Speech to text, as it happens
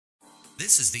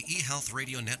This is the eHealth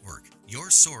Radio Network, your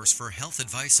source for health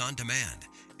advice on demand.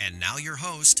 And now your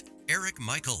host, Eric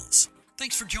Michaels.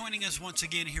 Thanks for joining us once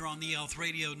again here on the eHealth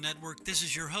Radio Network. This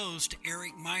is your host,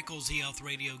 Eric Michaels. eHealth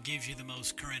Radio gives you the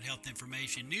most current health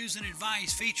information, news, and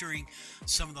advice featuring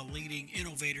some of the leading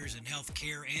innovators in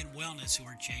healthcare and wellness who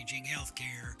are changing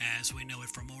healthcare as we know it.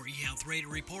 For more eHealth Radio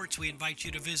reports, we invite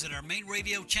you to visit our main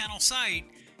radio channel site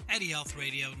at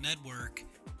eHealthRadioNetwork.com.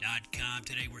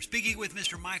 Today we're speaking with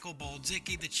Mr. Michael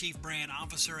Baldzicki, the Chief Brand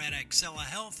Officer at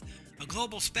AscellaHealth, a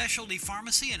global specialty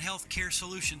pharmacy and healthcare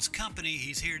solutions company.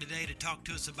 He's here today to talk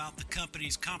to us about the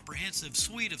company's comprehensive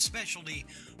suite of specialty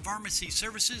pharmacy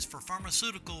services for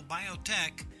pharmaceutical,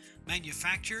 biotech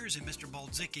manufacturers. And Mr.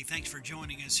 Baldzicki, thanks for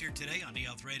joining us here today on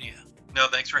eHealth Radio. No,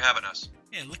 thanks for having us.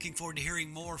 Yeah, looking forward to hearing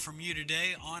more from you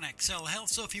today on AscellaHealth.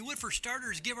 So if you would, for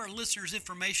starters, give our listeners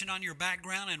information on your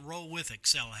background and roll with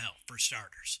AscellaHealth for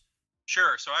starters.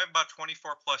 Sure. So I have about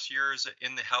 24 plus years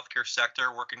in the healthcare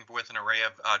sector, working with an array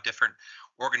of different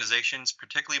organizations.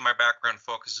 Particularly, my background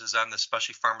focuses on the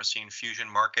specialty pharmacy infusion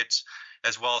markets,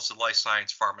 as well as the life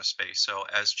science pharma space. So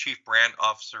as Chief Brand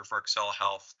Officer for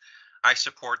AscellaHealth, I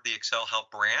support the AscellaHealth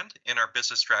brand in our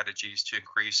business strategies to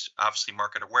increase, obviously,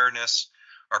 market awareness,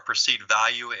 our perceived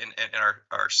value in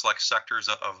our select sectors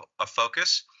of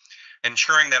focus,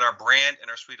 ensuring that our brand and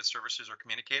our suite of services are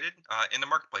communicated in the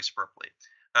marketplace appropriately.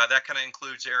 That kind of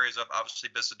includes areas of, obviously,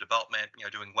 business development,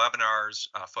 doing webinars,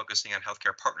 focusing on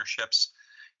healthcare partnerships,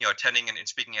 attending and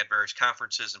speaking at various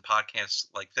conferences and podcasts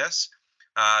like this,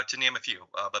 to name a few.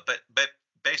 But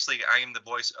basically, I am the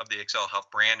voice of the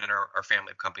AscellaHealth brand and our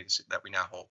family of companies that we now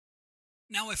hold.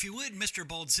 Now, if you would, Mr.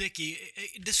 Baldzicki,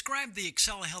 describe the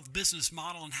AscellaHealth business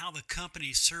model and how the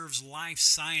company serves life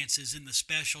sciences in the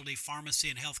specialty pharmacy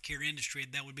and healthcare industry.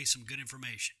 That would be some good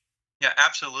information. Yeah,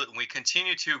 absolutely. We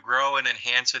continue to grow and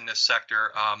enhance in this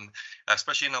sector,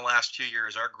 especially in the last 2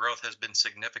 years. Our growth has been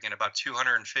significant, about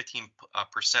 215%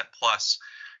 plus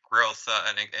growth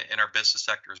in our business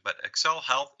sectors. But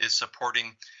AscellaHealth is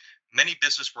supporting many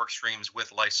business work streams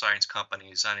with life science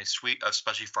companies on a suite of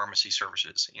specialty pharmacy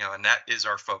services, and that is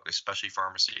our focus, specialty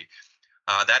pharmacy.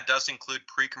 That does include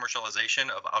pre-commercialization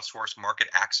of outsourced market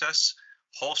access,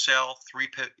 wholesale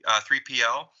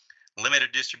 3PL,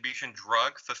 limited distribution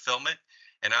drug fulfillment,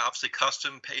 and obviously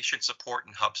custom patient support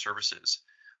and hub services.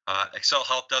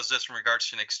 AscellaHealth does this in regards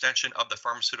to an extension of the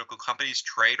pharmaceutical companies'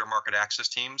 trade or market access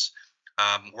teams,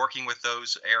 working with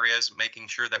those areas, making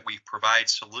sure that we provide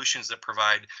solutions that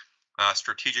provide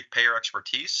strategic payer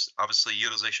expertise, obviously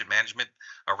utilization management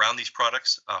around these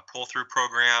products, pull-through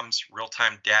programs,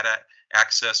 real-time data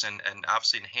access, and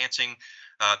obviously enhancing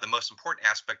the most important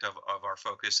aspect of our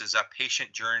focus is that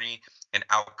patient journey and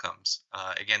outcomes.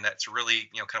 Again, that's really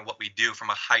kind of what we do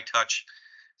from a high-touch,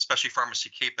 especially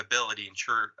pharmacy capability,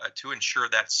 to ensure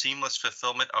that seamless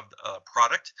fulfillment of the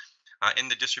product in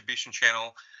the distribution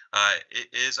channel. It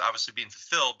is obviously being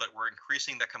fulfilled, but we're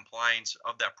increasing the compliance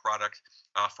of that product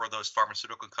for those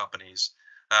pharmaceutical companies.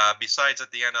 Besides,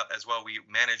 at the end as well, we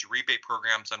manage rebate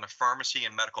programs on the pharmacy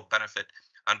and medical benefit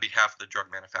on behalf of the drug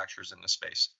manufacturers in this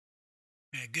space.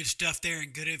 Yeah, good stuff there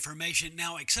and good information.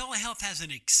 Now, AscellaHealth has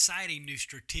an exciting new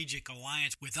strategic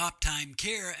alliance with Optime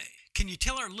Care. Can you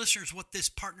tell our listeners what this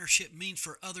partnership means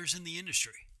for others in the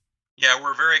industry? Yeah,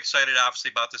 we're very excited,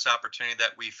 obviously, about this opportunity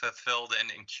that we fulfilled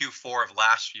in Q4 of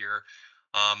last year.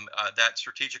 That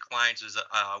strategic alliance is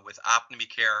with Optime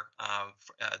Care.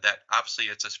 That obviously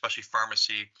it's a specialty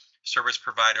pharmacy service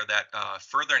provider that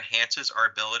further enhances our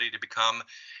ability to become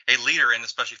a leader in the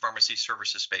specialty pharmacy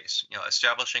services space.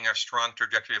 Establishing our strong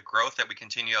trajectory of growth that we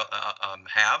continue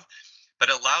have, but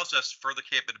it allows us further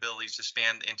capabilities to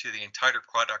span into the entire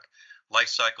product life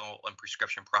cycle and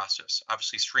prescription process.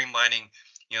 Obviously, streamlining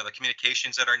the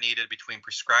communications that are needed between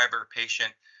prescriber,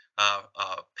 patient,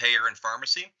 payer, and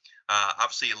pharmacy.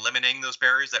 Obviously, eliminating those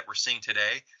barriers that we're seeing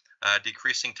today,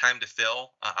 decreasing time to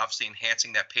fill, obviously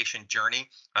enhancing that patient journey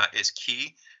is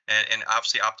key, and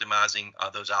obviously optimizing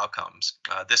those outcomes.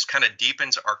 This kind of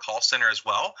deepens our call center as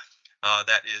well.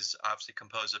 That is obviously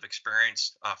composed of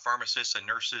experienced pharmacists and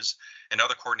nurses and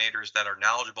other coordinators that are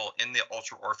knowledgeable in the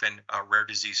ultra-orphan rare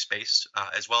disease space,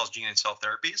 as well as gene and cell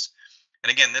therapies.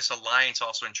 And again, this alliance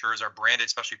also ensures our branded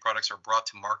specialty products are brought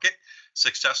to market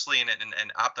successfully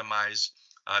and optimized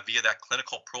via that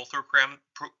clinical pull-through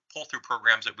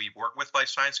programs that we work with life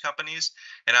science companies,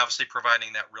 and obviously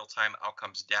providing that real-time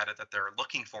outcomes data that they're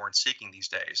looking for and seeking these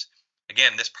days.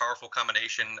 Again, this powerful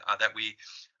combination that we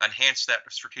enhance that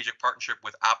strategic partnership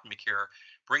with Optime Care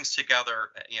brings together,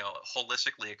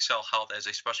 holistically AscellaHealth as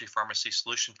a specialty pharmacy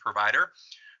solution provider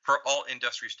for all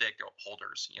industry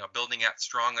stakeholders, building that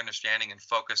strong understanding and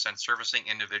focus on servicing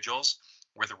individuals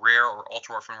with rare or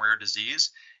ultra-orphan rare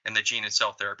disease in the gene and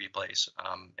cell therapy place.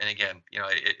 And again,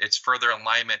 it's further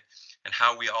alignment and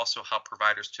how we also help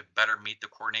providers to better meet the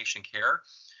coordination care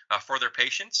for their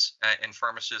patients and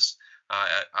pharmacists,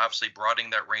 obviously broadening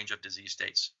that range of disease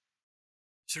states.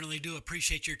 Certainly do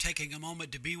appreciate your taking a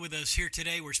moment to be with us here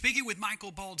today. We're speaking with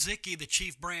Michael Baldzicki, the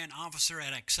Chief Brand Officer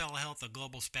at AscellaHealth, a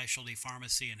global specialty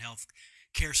pharmacy and health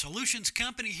care solutions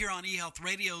company here on eHealth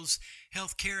Radio's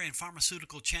healthcare and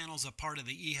pharmaceutical channels, a part of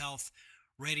the eHealth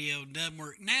Radio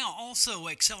Network. Now, also,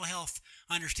 AscellaHealth,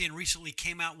 I understand, recently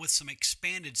came out with some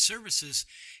expanded services.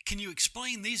 Can you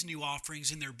explain these new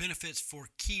offerings and their benefits for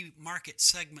key market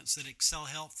segments that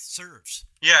AscellaHealth serves?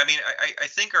 Yeah, I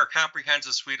think our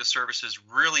comprehensive suite of services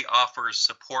really offers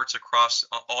supports across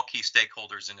all key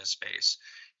stakeholders in this space.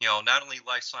 Not only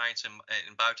life science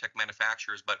and biotech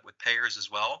manufacturers, but with payers as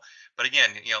well. But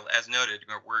again, as noted,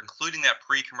 we're including that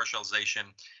pre-commercialization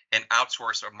and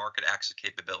outsource of market access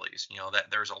capabilities.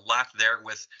 That there's a lot there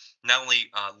with not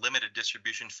only limited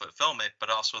distribution fulfillment,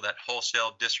 but also that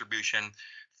wholesale distribution,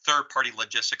 third-party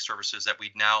logistics services that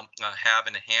we now have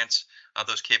and enhance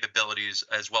those capabilities,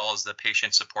 as well as the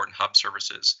patient support and hub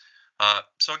services.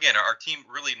 So again, our team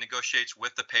really negotiates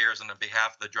with the payers on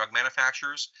behalf of the drug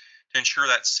manufacturers to ensure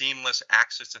that seamless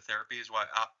access to therapies while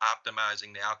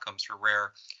optimizing the outcomes for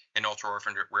rare and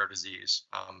ultra-orphan rare disease.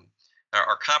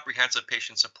 Our comprehensive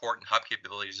patient support and hub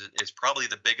capabilities is probably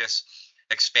the biggest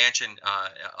expansion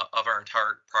of our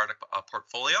entire product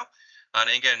portfolio. And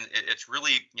again, it's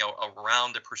really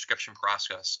around the prescription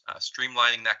process,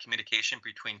 streamlining that communication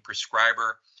between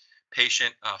prescriber,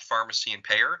 patient, pharmacy, and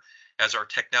payer, as our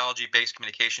technology-based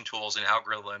communication tools and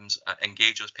algorithms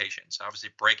engage those patients, obviously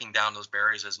breaking down those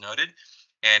barriers as noted,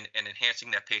 and enhancing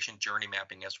that patient journey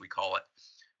mapping, as we call it.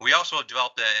 We also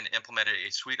developed and implemented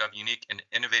a suite of unique and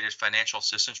innovative financial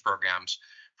assistance programs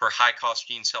for high-cost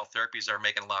gene cell therapies that are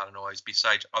making a lot of noise,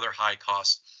 besides other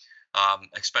high-cost,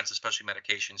 expensive specialty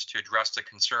medications, to address the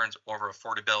concerns over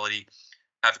affordability,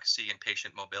 efficacy, and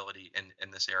patient mobility in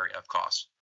this area of cost.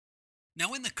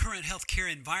 Now, in the current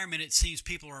healthcare environment, it seems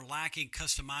people are lacking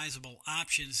customizable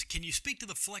options. Can you speak to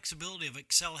the flexibility of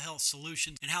AscellaHealth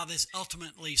solutions and how this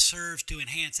ultimately serves to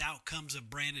enhance outcomes of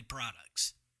branded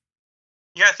products?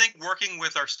 Yeah, I think working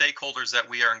with our stakeholders that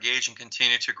we are engaged and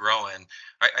continue to grow in,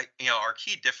 our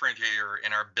key differentiator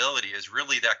in our ability is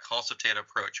really that consultative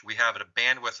approach. We have a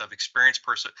bandwidth of experienced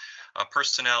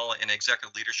personnel and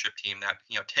executive leadership team that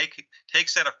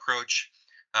takes that approach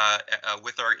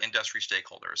with our industry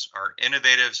stakeholders. Our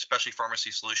innovative specialty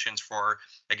pharmacy solutions for,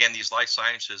 again, these life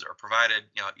sciences are provided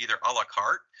either a la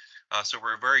carte, so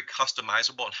we're very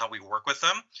customizable in how we work with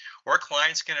them, or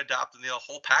clients can adopt the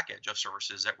whole package of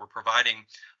services that we're providing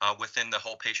within the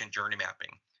whole patient journey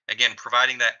mapping. Again,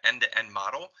 providing that end-to-end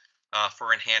model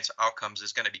for enhanced outcomes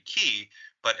is going to be key.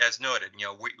 But as noted,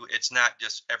 it's not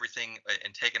just everything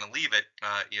and take it and leave it.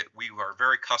 We are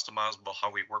very customizable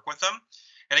how we work with them.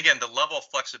 And again, the level of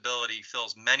flexibility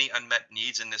fills many unmet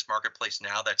needs in this marketplace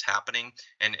now that's happening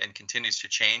and continues to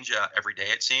change every day,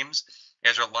 it seems,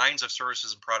 as our lines of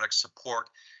services and products support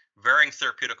varying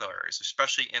therapeutic areas,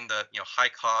 especially in the high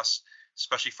cost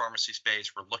specialty pharmacy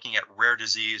space. We're looking at rare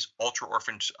disease,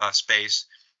 ultra-orphan space.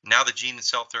 Now the gene and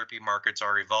cell therapy markets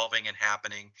are evolving and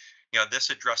happening. This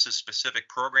addresses specific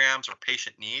programs or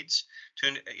patient needs to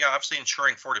obviously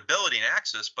ensuring affordability and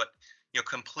access, but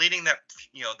completing that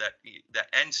that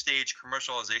end stage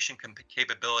commercialization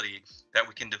capability that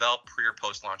we can develop pre or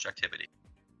post launch activity.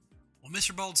 Well,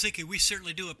 Mr. Baldzicki, we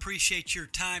certainly do appreciate your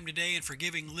time today and for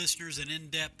giving listeners an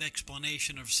in-depth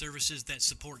explanation of services that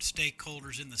support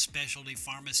stakeholders in the specialty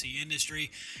pharmacy industry.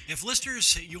 If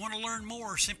listeners, you want to learn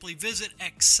more, simply visit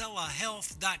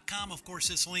AscellaHealth.com. Of course,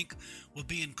 this link will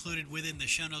be included within the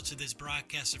show notes of this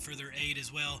broadcast to further aid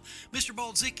as well. Mr.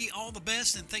 Baldzicki, all the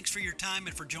best, and thanks for your time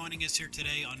and for joining us here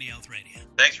today on eHealth Radio.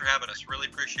 Thanks for having us. Really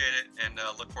appreciate it, and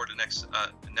look forward to next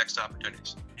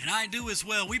opportunities. And I do as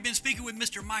well. We've been speaking with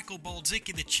Mr. Michael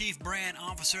Baldzicki, the Chief Brand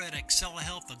Officer at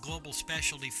AscellaHealth, a global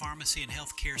specialty pharmacy and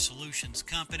healthcare solutions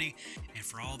company. And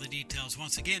for all the details,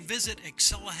 once again, visit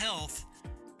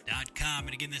AscellaHealth.com.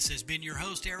 And again, this has been your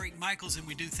host, Eric Michaels, and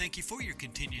we do thank you for your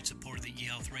continued support of the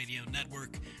eHealth Radio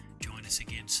Network. Join us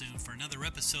again soon for another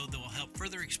episode that will help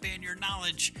further expand your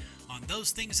knowledge on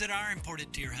those things that are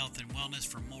important to your health and wellness.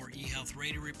 For more eHealth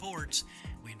Radio reports,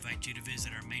 we invite you to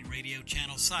visit our main radio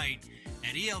channel site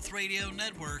at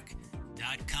eHealthRadioNetwork.com.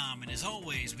 eHealth.com. And as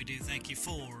always, we do thank you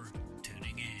for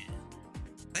tuning in.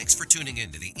 Thanks for tuning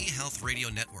in to the eHealth Radio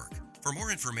Network. For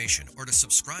more information or to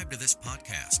subscribe to this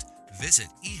podcast, visit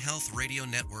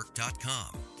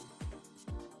eHealthRadioNetwork.com.